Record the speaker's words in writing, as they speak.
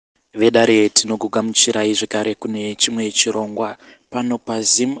Vedare tinokugamuchirai zvekare kune chimwe chirongwa pano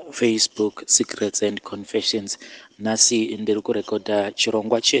paZim Facebook Secrets and Confessions. Nhasi ndiri kurekodha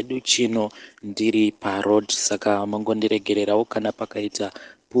chirongwa chedu chino ndiri paroad, saka mungondiregererawo kana pakaita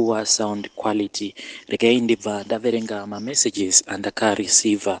poor sound quality. Regai ndibva ndaverenga mamessages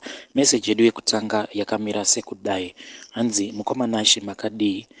andakareceiva. Message yedu yekutanga yakamira sekudai. Hanzi mukomanashi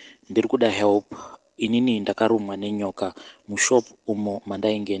makadii, ndiri kuda help. Inini ndakarumwa nenyoka mushop umo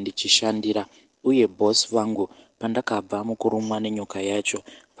mandainge ndichishandira, uye boss vangu pandakabva mukurumwa nenyoka yacho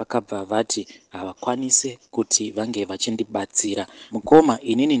vakabva vati havakwanise kuti vange vachindibatsira. Mukoma,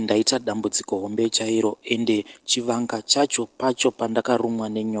 inini ndaita dambudziko hombe chairo, ende chivanga chacho pacho pandakarumwa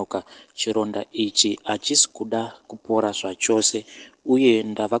nenyoka, chironda ichi hachisi kuda kupora zvachose, uye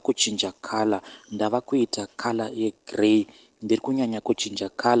ndava kuchinja kala, ndava kuita kala yegrey. Ndiri kunyanya kuchinja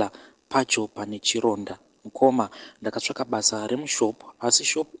kala pacho pane chironda. Mukoma, ndakatsvaka basa remushop, asi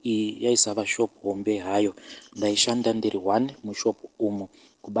shop iyi yaisava shop hombe hayo. Ndaishanda ndiri 1 mushop umu,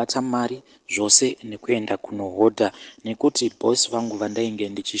 kubata mari zvose nekuenda kunohodha, nekuti boss vangu vandainge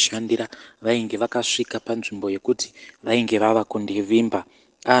ndichishandira vainge vakasvika panzvimbo yekuti vainge vava kundivimba.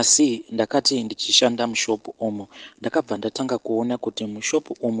 Asi ndakati ndichishanda mushopu umu, ndakabva ndatanga kuona kuti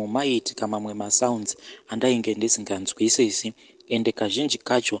mushopu umu maiitika mamwe masounds andainge ndisinganzwisisi, ende kazhinji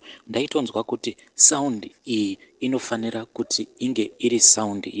kacho ndaitonzwa kuti saundi iyi inofanira kuti inge iri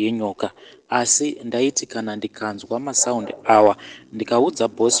saundi yenyoka. Asi ndaiti kana ndikanzwa masaundi awa ndikaudza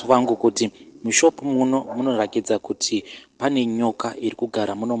bosi vangu kuti mushopu muno munorakidza kuti pane nyoka iri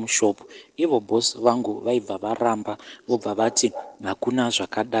kugara muno mushopu, ivo bosi vangu vaibva varamba, vobva vati hakuna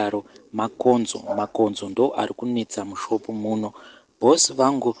zvakadaro, makonzo ndo ari kunetsa mushopu muno. Bosi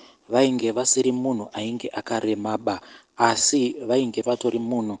vangu vainge vasiri munhu ainge akaremaba, asi vainge vatori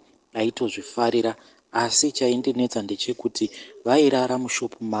munhu aitozvifarira. Asi chaindinetsa ndechekuti vairara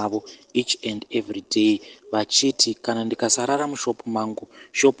mushopu mavo each and every day, vachiti kana ndikasarara mushopu mangu,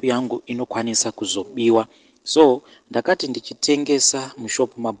 shopu yangu inokwanisa kuzobiwa. So ndakati ndichitengesa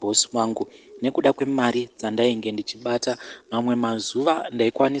mushopu mabhosi mangu, nekuda kwemari dzandainge ndichibata, mamwe mazuva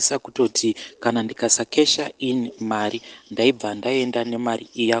ndaikwanisa kutoti kana ndikasakesha in mari, ndaibva ndaenda nemari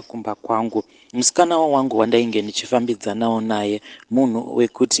iya kumba kwangu. Musikana wangu wandainge ndichifambidzanawo naye munhu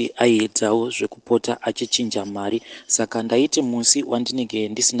wekuti aiitawo zvekupota achichinja mari, saka ndaiti musi wandinenge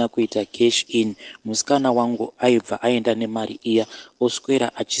ndisina kuita cash in, musikana wangu aibva aenda nemari iya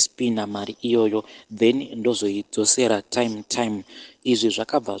oswera achispina mari iyoyo, then ndozoidzosera time. Izvi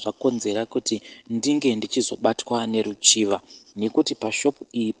zvakabva zvakonzera kuti ndinge ndichizobatwa neruchiva, nekuti pashopu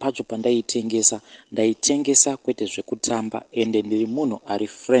iyi pacho pandaitengesa, ndaitengesa kwete zvekutamba, ende ndiri munhu ari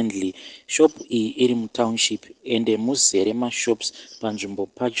friendly. Shopu iyi iri mutownship, ende muzere mashops panzvimbo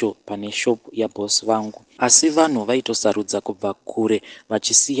pacho pane shopu yabosi vangu. Asi vanhu vaitosarudza kubva kure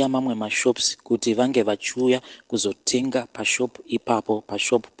vachisiya mamwe mashops kuti vange vachiuya kuzotenga pashopu ipapo,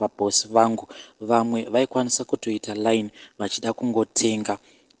 pashopu pabosi vangu. Vamwe vaikwanisa kutoita line vachida kungotenga.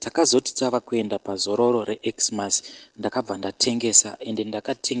 Takazoti tava kuenda pazororo reXmas, ndakabva ndatengesa, ende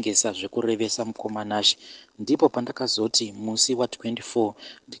ndakatengesa zvekurevesa mukomanashi. Ndipo pandakazoti musi wa24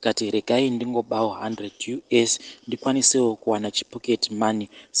 ndikati regai ndingobawo 100 US ndikwanisewo kuwana chipocket money,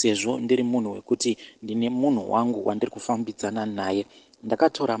 sezvo ndiri munhu wekuti ndine munhu wangu wandiri kufambidzana naye.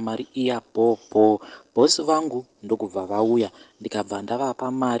 Ndakatora mari iya bosi vangu ndokubva vauya, ndikabva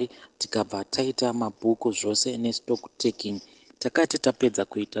ndavapa mari, tikabva taita mabhuku zvose nestock taking. Takati tapedza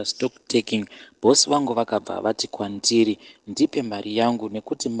kuita stock taking, bosi vangu vakabva vati kwandiri ndipe mari yangu,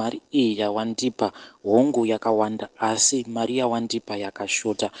 nekuti mari iyi yawandipa hongu yakawanda, asi mari yawandipa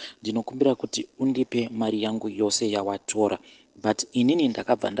yakashota. Ndinokumbira kuti undipe mari yangu yose yawatora. But inini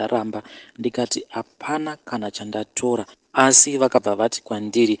ndakabva ndaramba ndikati hapana kana chandatora. Asi vakabva vati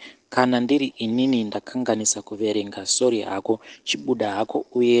kwandiri, kana ndiri inini ndakanganisa kuverenga sori hako, chibuda hako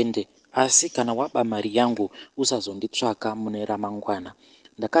uende, asi kana waba mari yangu usazonditsvaka mune ramangwana.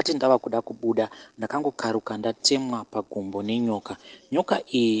 Ndakati ndava kuda kubuda, ndakangokaruka ndatemwa pagumbo nenyoka. Nyoka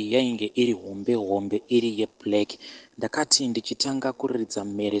iyi yainge iri hombe iri yeblack. Ndakati ndichitanga kuridza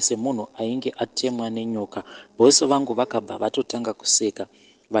mhere semunhu ainge atemwa nenyoka, bosi vangu vakabva vatotanga kuseka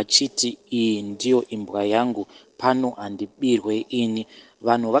vachiti iyi ndiyo imbwa yangu, pano handibirwe ini.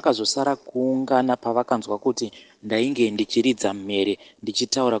 Vanhu vakazosara kuungana pavakanzwa kuti ndainge ndichiridza mhere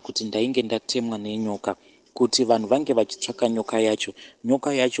ndichitaura kuti ndainge ndatemwa nenyoka, kuti vanhu vange vachitsvaka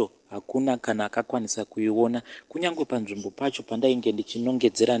nyoka yacho hakuna kana akakwanisa kuiona, kunyange panzvimbo pacho pandainge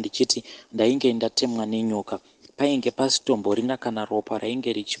ndichinongedzera ndichiti ndainge ndatemwa nenyoka, painge pasitomborina kana ropa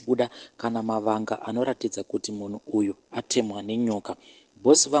rainge richibuda kana mavanga anoratidza kuti munhu uyu atemwa nenyoka.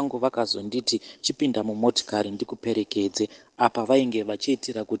 Bosi vangu vakazonditi chipinda mumotikari ndikuperekedze, apa vainge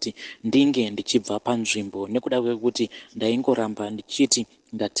vachiitira kuti ndinge ndichibva panzvimbo nekuda kwekuti ndaingoramba ndichiti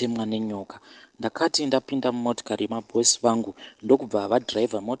ndatemwa nenyoka. Ndakati ndapinda mumotikari yemabosi vangu ndokubva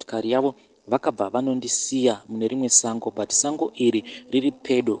vadhiraivha motikari yavo vakabva vanondisiya mune rimwe sango, but sango iri riri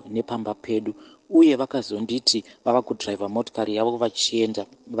pedo nepamba pedu, uye vakazonditi vava kudhiraivha motikari yavo vachienda,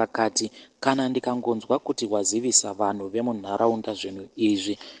 vakati kana ndikangonzwa kuti wazivisa vanhu vemunharaunda zvinhu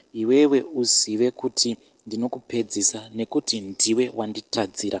izvi, iwewe uzive kuti ndinokupedzisa nekuti ndiwe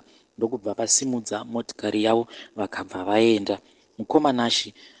wanditadzira. Ndokubva vasimudza motikari yavo vakabva vaenda.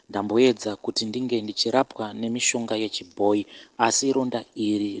 Mukomanashi, ndamboedza kuti ndinge ndichirapwa nemishonga yechibhoyi, asi ronda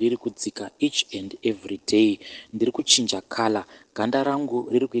iri riri kudzika each and every day. Ndiri kuchinja kala, ganda rangu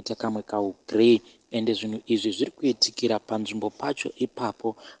riri kuita kamwe kaugrey, ende zvinhu izvi zviri kuitikira panzvimbo pacho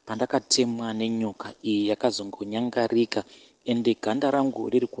ipapo pandakatemwa nenyoka iyi yakazongonyangarika, ende ganda rangu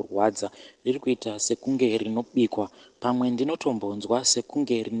riri kurwadza, riri kuita sekunge rinobikwa, pamwe ndinotombonzwa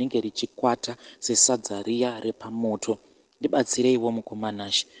sekunge rinenge richikwata sesadza riya repamoto. Ndibatsireiwo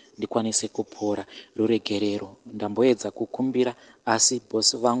mukomanashi ndikwanise kupora. Ruregerero ndamboedza kukumbira, asi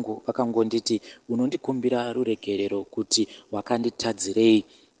bosi vangu vakangonditi unondikumbira ruregerero kuti wakanditadzirei.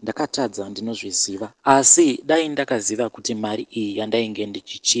 Ndakatadza, ndinozviziva, asi dai ndakaziva kuti mari iyi yandainge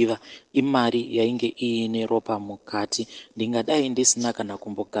ndichichiva imari yainge iine ropa mukati, ndingadai ndisina kana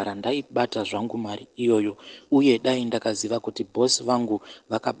kumbogara ndaibata zvangu mari iyoyo, uye dai ndakaziva kuti bosi vangu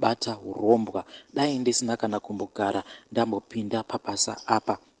vakabata urombwa, dai ndisina kana kumbogara ndambopinda pabasa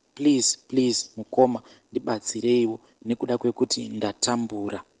apa. Please mukoma, ndibatsireiwo nekuda kwekuti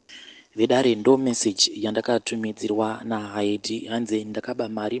ndatambura. Vedare ndo message yandakatumidzirwa naHaiti, hanzi ndakaba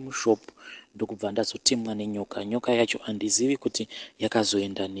mari mushopu ndokubva ndazotemwa nenyoka. Nyoka yacho handizivi kuti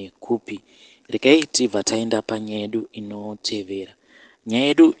yakazoenda nekupi. Regai tibva taenda panyaya yedu inotevera. Nyaya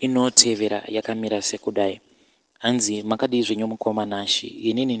yedu inotevera yakamira sekudai. Hanzi makadii zvenyu mukomanashi,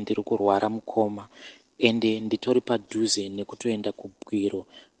 inini ndiri kurwara mukoma, ende nditori padhuze nekutoenda kubwiro.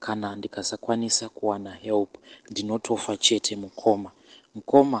 Kana ndikasakwanisa kuwana help ndinotofa chete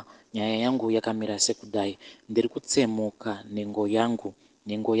mukoma. Nyaya yangu yakamira sekudai. Ndiri kutsemuka nengo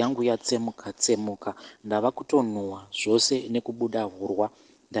yangu yatsemuka, ndava kutonhuhwa zvose nekubuda hurwa.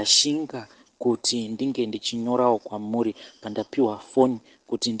 Ndashinga kuti ndinge ndichinyorawo kwamuri pandapiwa foni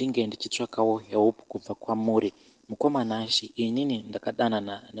kuti ndinge ndichitsvakawo help kubva kwamuri. Mukomanashi, inini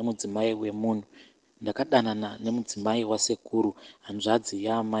ndakadanana nemudzimai wemunhu, ndakadanana nemudzimai wasekuru, hanzvadzi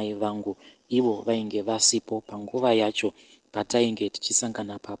yaamai vangu. Ivo vainge vasipo panguva yacho patainge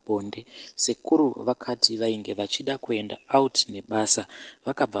tichisangana pabonde. Sekuru vakati vainge vachida kuenda out nebasa,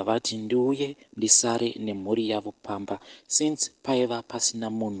 vakabva vati ndiuye ndisare nemhuri yavo pamba, since paiva pasina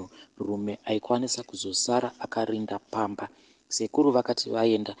munhu rume aikwanisa kuzosara akarinda pamba. Sekuru vakati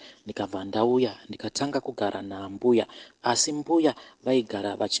vaenda, ndikabva ndauya ndikatanga kugara naambuya, asi mbuya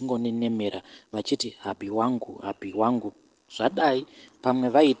vaigara vachingonenemera vachiti habi wangu. Zvadai, pamwe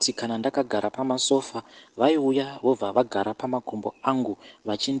vaiti kana ndakagara pamasofa, vaiuya vobva vagara pamakumbo angu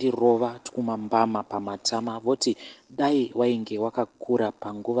vachindirova twumambama pamatama, voti dai wainge wakakura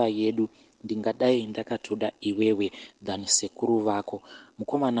panguva yedu ndingadai ndakatoda iwewe than sekuru vako.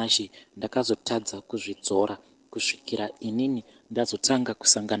 Mukomanashi, ndakazotadza kuzvidzora kusvikira inini ndazotanga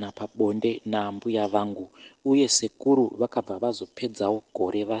kusangana pabonde naambuya vangu, uye sekuru vakabva vazopedzawo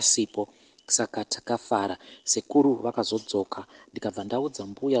gore vasipo. Saka takafara. Sekuru vakazodzoka, ndikabva ndaudza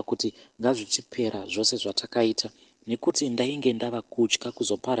mbuya kuti ngazvichipera zvose zvatakaita, nekuti ndainge ndava kutya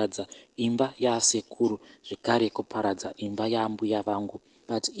kuzoparadza imba yasekuru zvekare kuparadza imba yaambuya vangu.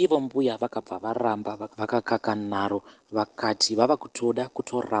 But ivo mbuya vakabva varamba, vakakaka naro, vakati vava kutoda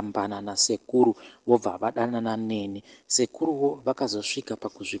kutorambana nasekuru, vobva vadanana neni. Sekuruwo vakazosvika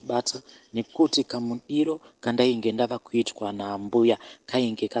pakuzvibata, nekuti kamudiro kandainge ndava kuitwa naambuya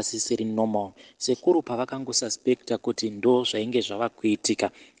kainge kasisiri normal. Sekuru pavakangosuspekta kuti ndo zvainge zvava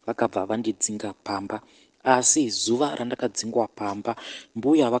kuitika, vakabva vandidzinga pamba. Asi zuva randakadzingwa pamba,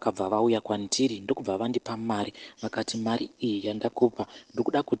 mbuya vakabva vauya kwandiri ndokubva vandipa mari. Vakati mari iyi yandakupa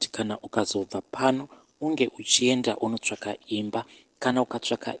ndokuda kuti kana ukazobva pano unge uchienda unotsvaka imba. Kana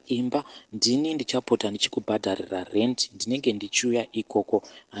ukatsvaka imba, ndini ndichapota ndichikubhadharira rent, ndinenge ndichiuya ikoko.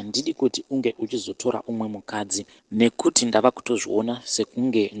 Handidi kuti unge uchizotora umwe mukadzi, nekuti ndava kutozviona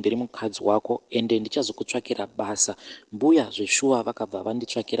sekunge ndiri mukadzi wako, ende ndichazokutsvakira basa. Mbuya zveshuwa vakabva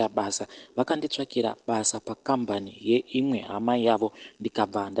vanditsvakira basa. Vakanditsvakira basa pakambani yeimwe hama yavo,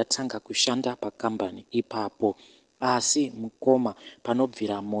 ndikabva ndatanga kushanda pakambani ipapo. asi mukoma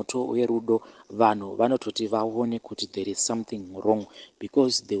panobvira moto werudo vanhu vanototi vaone kuti there is something wrong,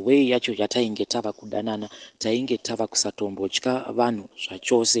 because the way yacho yatainge tava kudanana tainge tava kusatombotya vanhu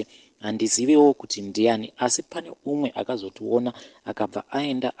zvachose. Handiziviwo kuti ndiani, asi pane umwe akazotiona akabva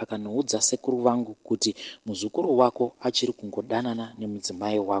aenda akanoudza sekuru vangu kuti muzukuru wako achiri kungodanana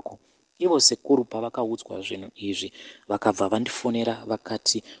nemudzimai wako. Ivo sekuru pavakaudzwa zvinhu izvi vakabva vandifonera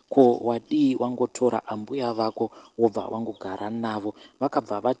vakati, ko wadii wangotora ambuya vako wobva wangogara navo?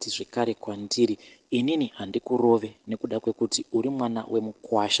 Vakabva vati zvekare kwandiri, inini handikurove nekuda kwekuti uri mwana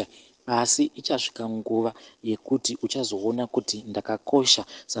wemukwasha, asi ichasvika nguva yekuti uchazoona kuti ndakakosha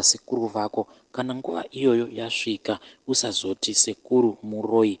sasekuru vako. Kana nguva iyoyo yasvika, usazoti sekuru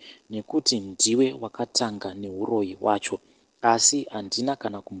muroyi, nekuti ndiwe wakatanga neuroyi wacho. Asi handina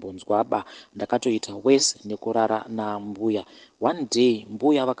kana kumbonzwaba, ndakatoita wese nekurara nambuya. One day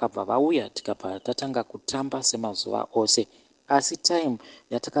mbuya vakabva vauya tikabva tatanga kutamba semazuva ose, asi time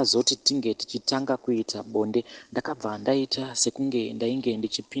yatakazoti tinge tichitanga kuita bonde ndakabva ndaita sekunge ndainge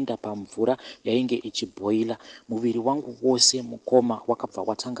ndichipinda pamvura yainge ichibhoila. Muviri wangu wose mukoma wakabva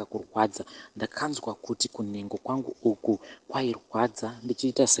watanga kurwadza. Ndakanzwa kuti kunhengo kwangu uku kwairwadza,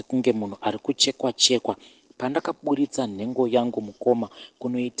 ndichiita sekunge munhu ari kuchekwa chekwa. Pandakaburitsa nhengo yangu mukoma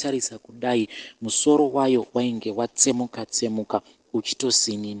kunoitarisa kudai, musoro wayo wainge watsemuka tsemuka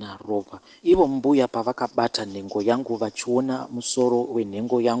uchitosinina ropa. Ivo mbuya pavakabata nhengo yangu vachiona musoro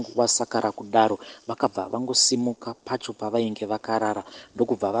wenhengo yangu wasakara kudaro, vakabva vangosimuka pacho pavainge vakarara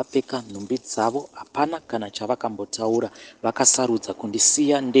ndokubva vapfeka nhumbi dzavo. Hapana kana chavakambotaura, vakasarudza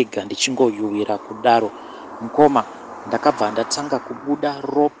kundisiya ndega ndichingoyuwira kudaro. Mukoma, ndakabva ndatanga kubuda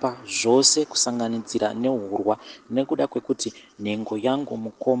ropa zvose kusanganidzira neurwa, nekuda kwekuti nhengo yangu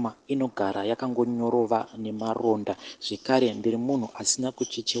mukoma inogara yakangonyorova nemaronda, zvekare ndiri munhu asina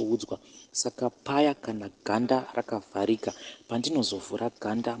kuchecheudzwa. Saka paya kana ganda rakavharika, pandinozovhura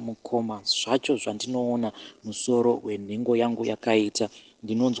ganda mukoma, zvacho zvandinoona musoro wenhengo yangu yakaita,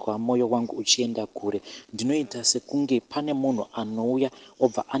 ndinonzwa mwoyo wangu uchienda kure. Ndinoita sekunge pane munhu anouya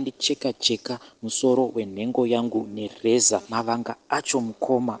obva andicheka cheka musoro wenhengo yangu nereza. Mavanga acho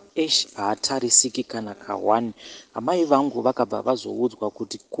mukoma haatarisiki kana ka1. Amai vangu vakabva vazoudzwa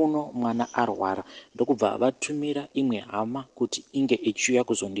kuti kuno mwana arwara, ndokubva vatumira imwe hama kuti inge ichiuya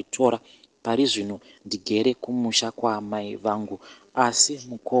kuzonditora. Pari zvino ndigere kumusha kwaamai vangu, asi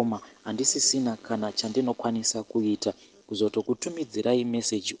mukoma handisisina kana chandinokwanisa kuita kuzotokutumidzirai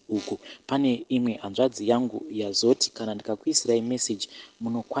meseji uku. Pane imwe hanzvadzi yangu yazoti kana ndikakuisirai meseji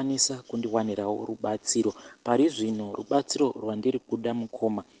munokwanisa kundiwanirawo rubatsiro. Pari zvino rubatsiro rwandiri kuda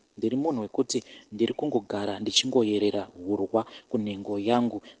mukoma, ndiri munhu wekuti ndiri kungogara ndichingoyerera hurwa kunhengo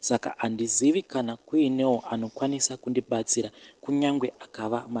yangu, saka handizivi kana kuinewo anokwanisa kundibatsira, kunyange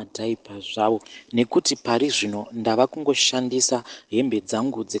akava madhaipa zvavo, nekuti pari zvino ndava kungoshandisa hembe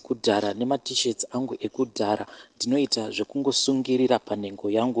dzangu dzekudhara nematisheti angu ekudhara. Ndinoita zvekungosungirira panhengo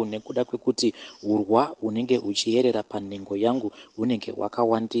yangu nekuda kwekuti hurwa hunenge huchiyerera panhengo yangu hunenge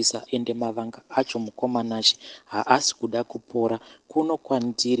hwakawandisa, ende mavanga acho mukomanachi haasi kuda kupora. Kuno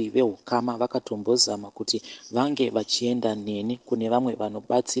kwandiri vehukama vakatombozama kuti vange vachienda neni kune vamwe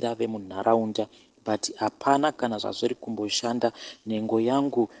vanobatsira vemunharaunda, but hapana kana zvazviri kumboshanda. Nhengo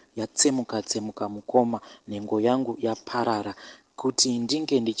yangu yatsemuka tsemuka mukoma, nhengo yangu yaparara. Kuti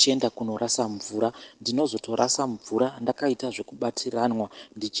ndinge ndichienda kunorasa mvura, ndinozotorasa mvura ndakaita zvekubatiranwa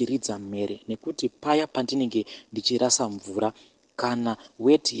ndichiridza mhere, nekuti paya pandinenge ndichirasa mvura, kana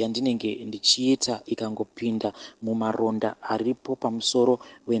weti yandinenge ndichiita ikangopinda mumaronda aripo pamusoro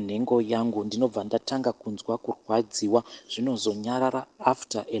wenhengo yangu, ndinobva ndatanga kunzwa kurwadziwa, zvinozonyarara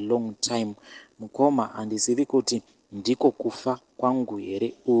after a long time. Mukoma, handizivi kuti ndiko kufa kwangu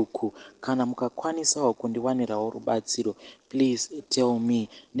here uku. Kana mukakwanisawo kundiwanirawo rubatsiro, please tell me,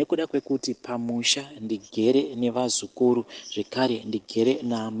 nekuda kwekuti pamusha ndigere nevazukuru, zvekare ndigere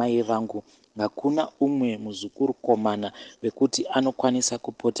naamai vangu. Hakuna umwe muzukuru komana wekuti anokwanisa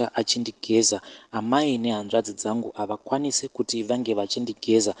kupota achindigeza. Amai nehanzvadzi dzangu havakwanisi kuti vange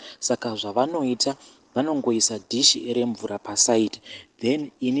vachindigeza, saka zvavanoita vanongoisa dhishi remvura pasaidi,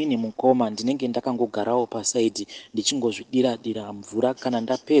 then inini mukoma ndinenge ndakangogarawo pasaidi ndichingozvidira-dira mvura. Kana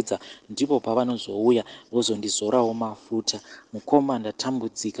ndapedza ndipo pavanozouya vozondizorawo mafuta. Mukoma,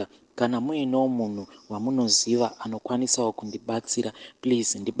 ndatambudzika. Kana muinewo munhu wamunoziva anokwanisawo kundibatsira,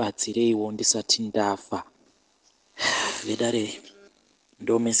 please ndibatsireiwo ndisati ndafa. Vedare,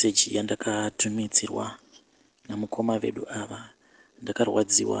 ndo meseji yandakatumidzirwa namukoma vedu ava.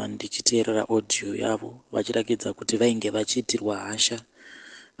 Ndakarwadziwa ndichiteerera audio yavo vachirakidza kuti vainge vachiitirwa hasha,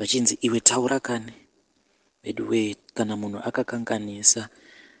 vachinzi iwe taura kane. Veduwe, kana munhu akakanganisa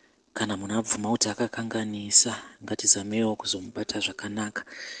Kana munhu abvuma kuti akakanganisa, ngatizamewo kuzomubata zvakanaka.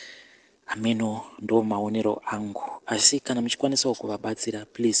 Ameno ndo maonero angu, asi kana muchikwanisawo kuvabatsira,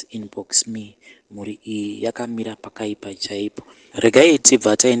 please inbox me. Muri iyi yakamira pakaipa chaipo. Regai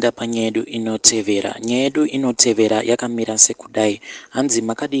tibva taenda panyaya yedu inotevera. Nyaya yedu inotevera yakamira sekudai. Hanzi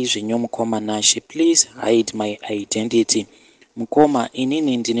makadii zvenyu mukoma Nashe, please hide my identity. Mukoma,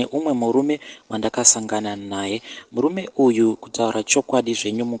 inini ndine umwe murume wandakasangana naye. Murume uyu, kutaura chokwadi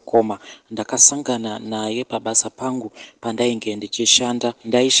zvenyu mukoma, ndakasangana naye pabasa pangu pandainge ndichishanda.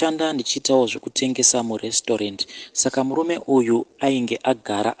 Ndaishanda ndichiitawo zvekutengesa murestaurant. Saka murume uyu ainge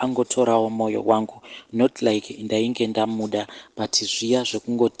agara angotorawo mwoyo wangu, not like ndainge ndamuda, but zviya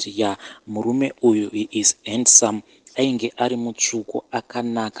zvekungoti ya murume uyu he is handsome. Ainge ari mutsvuku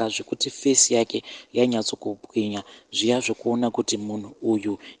akanaka zvekuti face yake yanyatsokubwinya, zviya zvekuona kuti munhu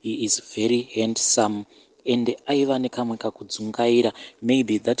uyu he is very handsome. Ende aiva nekamwe kakudzungaira,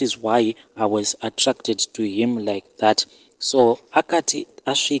 maybe that is why I was attracted to him like that. So akati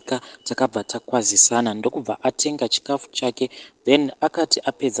asvika takabva takwazisana, ndokubva atenga chikafu chake, then akati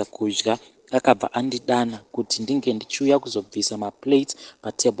apedza kudya akabva andidana kuti ndinge ndichiuya kuzobvisa maplates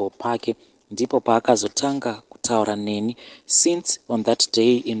patable pake. Ndipo paakazotanga kutaura neni. Since on that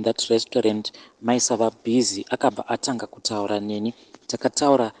day in that restaurant maisava busy, akabva atanga kutaura neni.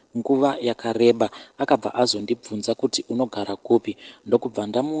 Takataura nguva yakareba. Akabva azondibvunza kuti unogara kupi. Ndokubva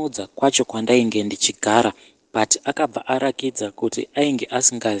ndamuudza kwacho kwandainge ndichigara, but akabva arakidza kuti ainge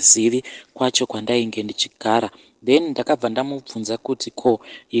asingazivi kwacho kwandainge ndichigara. Then ndakabva ndamubvunza kuti ko,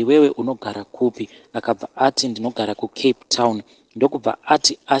 iwewe unogara kupi? Akabva ati ndinogara kuCape Town. Ndokubva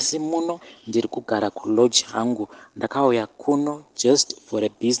ati asi muno ndiri kugara kulodge hangu, ndakauya kuno just for a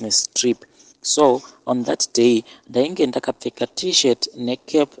business trip. So on that day ndainge ndakapfeka t-shirt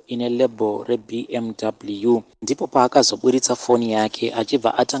necap ine label reBMW. Ndipo paakazoburitsa foni yake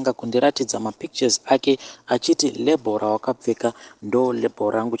achibva atanga kundiratidza mapictures ake achiti label rawakapfeka ndo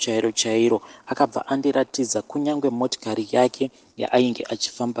label rangu chairo chairo. Akabva andiratidza kunyange motikari yake yaainge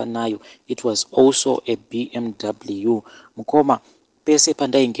achifamba nayo, it was also a BMW. Mukoma, pese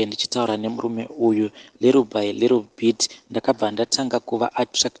pandainge ndichitaura nemurume uyu, little by little bit ndakabva ndatanga kuva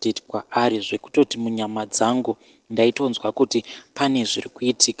attracted kwaari, zvekutoti munyama dzangu ndaitonzwa kuti pane zviri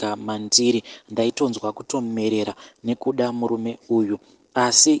kuitika mandiri, ndaitonzwa kutomerera nekuda murume uyu.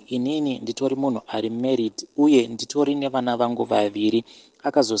 Asi inini nditori munhu ari married uye nditori nevana vangu vaviri.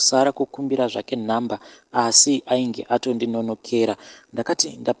 Akazosara kukumbira zvake nhamba, asi ainge atondinonokera. Ndakati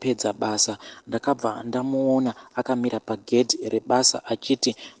ndapedza basa ndakabva ndamuona akamira pagedhi rebasa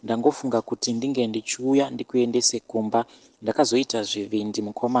achiti ndangofunga kuti ndinge ndichiuya ndikuendese kumba. Ndakazoita zvivindi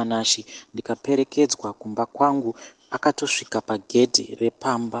mukoma Nashe, ndikaperekedzwa kumba kwangu. Akatosvika pagedhi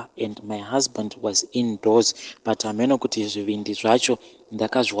repamba and my husband was indoors, but ameno kuti zvivindi zvacho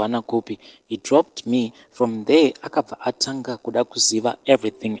ndakazviwana kupi. He dropped me from there. Akabva atanga kuda kuziva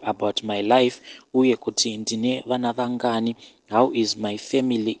everything about my life, uye kuti ndine vana vangani, how is my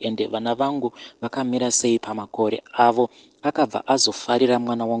family, and vana vangu vakamira sei pamakore avo. Akabva azofarira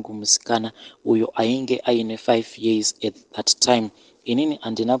mwana wangu musikana uyo ainge aine 5 years at that time. Inini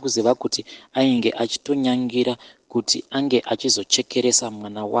handina kuziva kuti ainge achitonyangira kuti ange achizochekeresa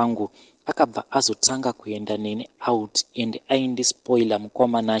mwana wangu. Akabva azotanga kuenda neni out and aindispoila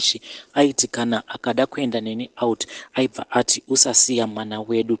mukoma Nashe. Aiti kana akada kuenda neni out aibva ati usasiya mwana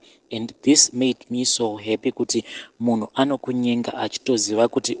wedu, and this made me so happy kuti munhu anokunyenga achitoziva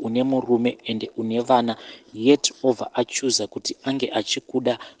kuti une murume and une vana, yet obva achuza kuti ange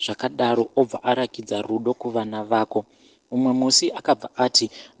achikuda zvakadaro, obva arakidza rudo kuvana vako. Umwe musi akabva ati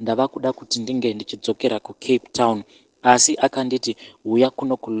ndava kuda kuti ndinge ndichidzokera kuCape Town, asi akanditi uya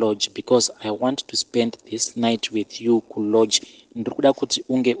kuno kulodge because I want to spend this night with you kulodge. Ndiri kuda kuti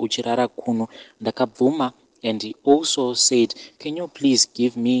unge uchirara kuno. Ndakabvuma, and he also said, can you please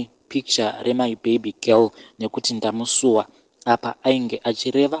give me picture remy baby girl, nekuti ndamusuwa. Apa ainge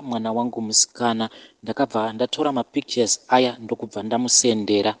achireva mwana wangu musikana. Ndakabva ndatora mapictures aya ndokubva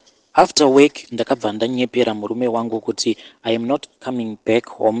ndamusendera. After work ndakabva ndanyepera murume wangu kuti I am not coming back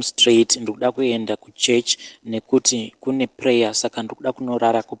home straight, ndikuda kuenda kuchurch nekuti kune prayer, saka ndikuda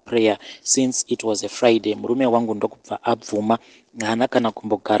kunorara kuprayer since it was a Friday. Murume wangu ndokubva abvuma, haana kana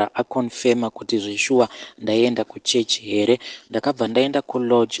kumbogara akonfirma kuti zvishua ndaenda kuchurch here. Ndakabva ndaenda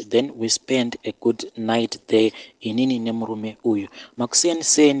kulodge, then we spent a good night there, inini nemurume uyu.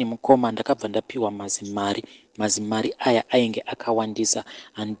 Makuseni mukoma ndakabva ndapiwa mazimari. Mazimari aya ainge akawandisa,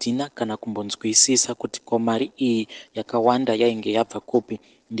 handina kana kumbonzwisisa kuti ko mari iyi yakawanda yainge yabva kupi.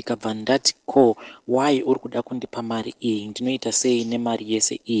 Ndikabva ndati ko, why uri kuda kundipa mari iyi, ndinoita sei nemari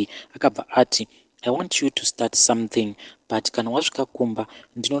yese iyi? Akabva ati I want you to start something, but kana wasvika kumba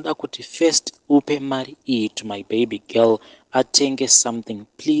ndinoda kuti first upe mari iyi to my baby girl atenge something.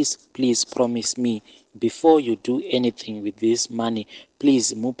 Please promise me before you do anything with this money.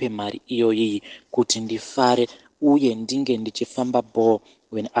 Please mupe mari iyoyi kuti ndifare uye ndinge ndichifamba ball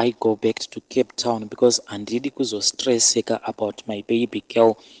when I go back to Cape Town, because handidi kuzostresseka about my baby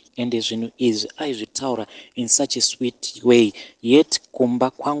girl. And zvinhu izvi aizvitaura in such a sweet way, yet kumba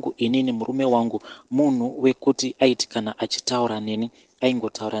kwangu inini murume wangu munhu wekuti aiti kana achitaura neni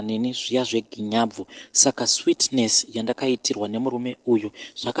aingotaura neni zviya zveginyabvu. Saka sweetness yandakaitirwa nemurume uyu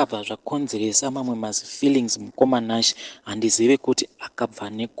zvakabva zvakonzeresa mamwe mazi feelings mukomanashi, handizive kuti akabva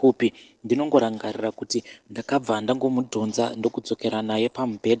nekupi. Ndinongorangarira kuti ndakabva ndangomudhonza ndokudzokera naye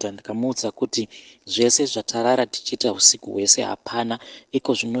pamubhedha ndikamuudza kuti zvese zvatarara tichiita usiku hwese hapana,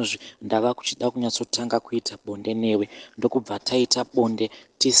 iko zvinozvi ndava kuchida kunyatsotanga kuita bonde newe. Ndokubva taita bonde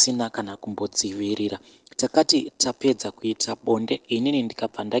tisina kana kumbodzivirira. Takati tapedza kuita bonde, inini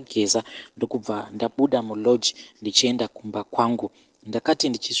ndikabva ndageza ndokubva ndabuda mulodge ndichienda kumba kwangu. Ndakati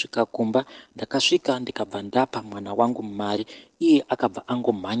ndichisvika kumba, ndakasvika ndikabva ndapa mwana wangu mari, iye akabva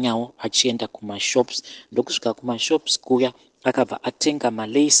angomhanyawo achienda kumashops. Ndokusvika kumashops kuya akabva atenga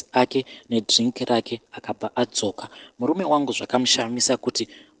malace ake nedrink rake akabva adzoka. Murume wangu zvakamushamisa kuti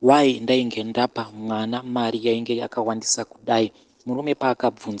why ndainge ndapa mwana mari yainge yakawandisa kudai. Murume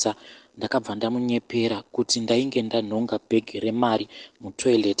paakabvunza ndakabva ndamunyepera kuti ndainge ndanhonga bhegi remari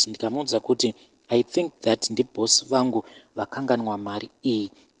mutoilet. Ndikamuudza kuti I think that ndibosi vangu vakanganwa mari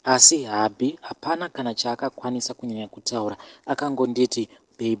iyi, asi habi hapana kana chaakakwanisa kunyanya kutaura. Akangonditi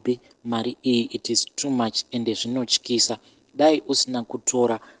baby, mari iyi it is too much ende zvinotyisa, dai usina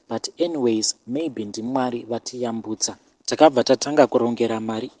kutora, but anyways maybe ndimwari vatiyambutsa. Takabva tatanga kurongera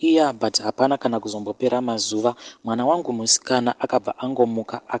mari iya, but hapana kana kuzombopera mazuva mwana wangu musikana akabva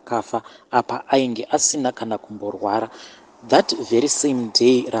angomuka akafa, apa ainge asina kana kumborwara. That very same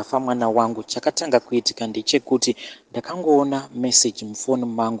day rafa mwana wangu, chakatanga kuitika ndechekuti ndakangoona message mufoni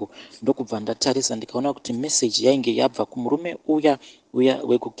mangu. Ndokubva ndatarisa ndikaona kuti message yainge yabva kumurume uya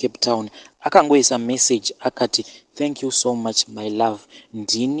wekuCape Town. Akangoisa message akati thank you so much my love,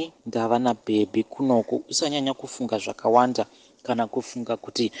 ndini ndava nabebi kunoku, usanyanya kufunga zvakawanda kana kufunga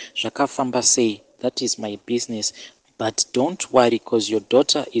kuti zvakafamba sei, that is my business. But don't worry, cause your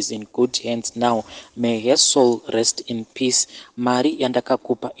daughter is in good hands now. May her soul rest in peace. Mari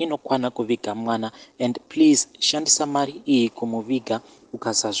yandakakupa inokwana kuviga mwana, and please shandisa mari iyi kumuviga.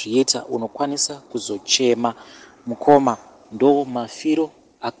 Ukasazviita unokwanisa kuzochema. Mukoma ndo mafiro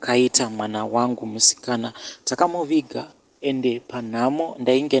akaita mwana wangu musikana. Takamuviga ende panhamo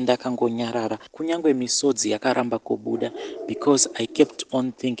ndainge ndakangonyarara, kunyangwe misodzi yakaramba kubuda, because I kept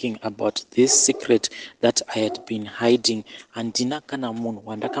on thinking about this secret that I had been hiding. Handina kana munhu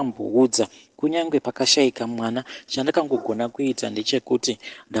wandakamboudza. Kunyangwe pakashayika mwana, chandakangogona kuita ndechekuti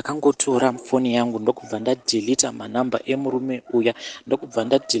ndakangotora foni yangu ndokubva ndadelita manamba emurume uya, ndokubva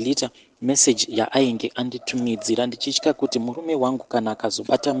ndadelita message yaainge anditumidzira, ndichitya kuti murume wangu kana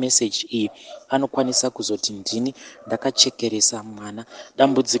akazobata message iyi anokwanisa kuzoti ndini ndakachekeresa mwana.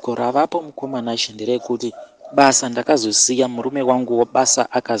 Dambudziko ravapo mukomanashi nderekuti basa ndakazosiya, murume wangu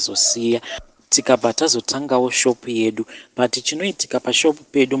basa akazosiya, tikabva tazotangawo shopu yedu. But chinoitika pashopu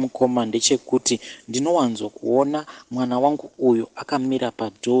pedu mukoma ndechekuti ndinowanzokuona mwana wangu uyu akamira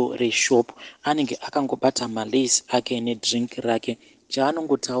padhoo reshopu, anenge akangobata malace ake nedrink rake.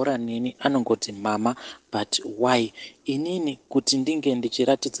 Chaanongotaura neni anongoti mama, but why? Inini kuti ndinge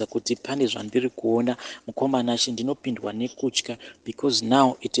ndichiratidza kuti pane zvandiri kuona mukomanashi ndinopindwa nekutya, because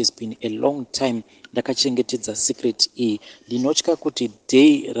now it has been a long time ndakachengetedza secret iyi. Ndinotya kuti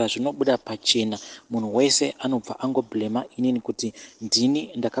day razvinobuda pachena munhu wese anobva angoblema inini kuti ndini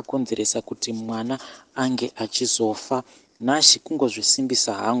ndakakonzeresa kuti mwana ange achizofa. Nashi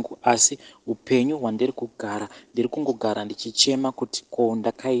kungozvisimbisa hangu, asi upenyu hwandiri kugara ndiri kungogara ndichichema kuti ko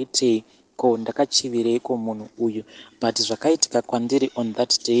ndakaitei, ko ndakachivireiko munhu uyu. But zvakaitika kwandiri on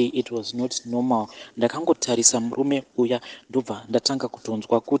that day it was not normal. Ndakangotarisa murume uya ndobva ndatanga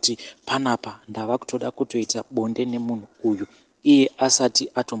kutonzwa kuti panapa ndava kutoda kutoita bonde nemunhu uyu, iye asati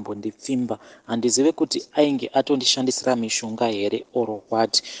atombondipfimba. Handizive kuti ainge atondishandisira mishonga here or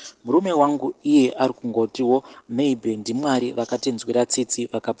what. Murume wangu iye ari kungotiwo maybe ndimwari vakatenzwira tsitsi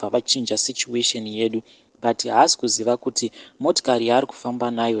vakabva vachinja situation yedu. but haasi kuziva kuti motikari yaari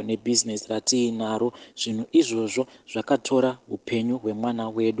kufamba nayo nebhizinesi ratiinaro, zvinhu izvozvo zvakatora upenyu hwemwana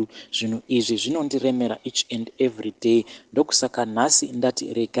wedu. Zvinhu izvi zvinondiremera each and every day. Ndokusaka nhasi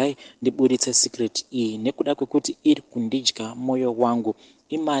ndati regai ndiburitse secret iyi nekuda kwekuti iri kundidya mwoyo wangu.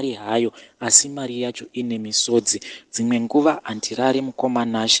 Imari hayo, asi mari yacho ine misodzi. Dzimwe nguva handirari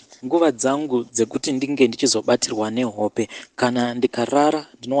mukomanashi. Nguva dzangu dzekuti ndinge ndichizobatirwa nehope, kana ndikarara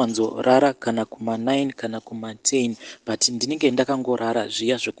ndinowanzorara kana kuma9 kana kuma10, but ndinenge ndakangorara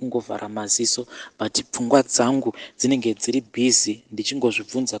zviya zvekungovhara maziso, but pfungwa dzangu dzinenge dziri bhizi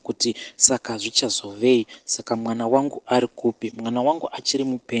ndichingozvibvunza kuti saka zvichazovei, saka mwana wangu ari kupi, mwana wangu achiri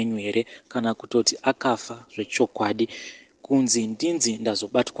mupenyu here kana kutoti akafa zvechokwadi. Kunzi ndinzi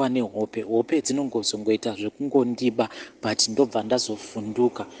ndazobatwa nehope, hope dzinongozongoita zvekungondiba, but ndobva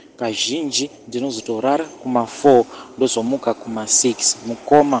ndazofunduka. Kazhinji ndinozotorara kuma4 ndozomuka kuma6.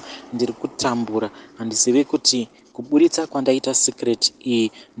 Mukoma ndiri kutambura, handizivi kuti kuburitsa kwandaita secret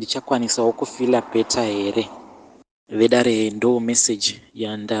iyi ndichakwanisawo kufila beta here. Vedare ndo message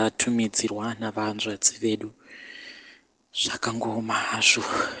yandatumidzirwa navanzvadzi vedu. Zvakangoma hazvo,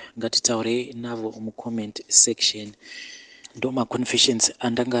 ngatitaure navo mucomment section. Ndoma confessions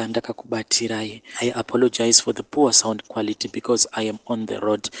andanga ndakakubatirai. I apologize for the poor sound quality because I am on the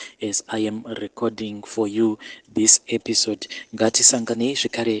road as I am recording for you this episode. Ngatisanganei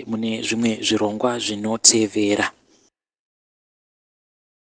zvekare mune zvimwe zvirongwa zvinotevera.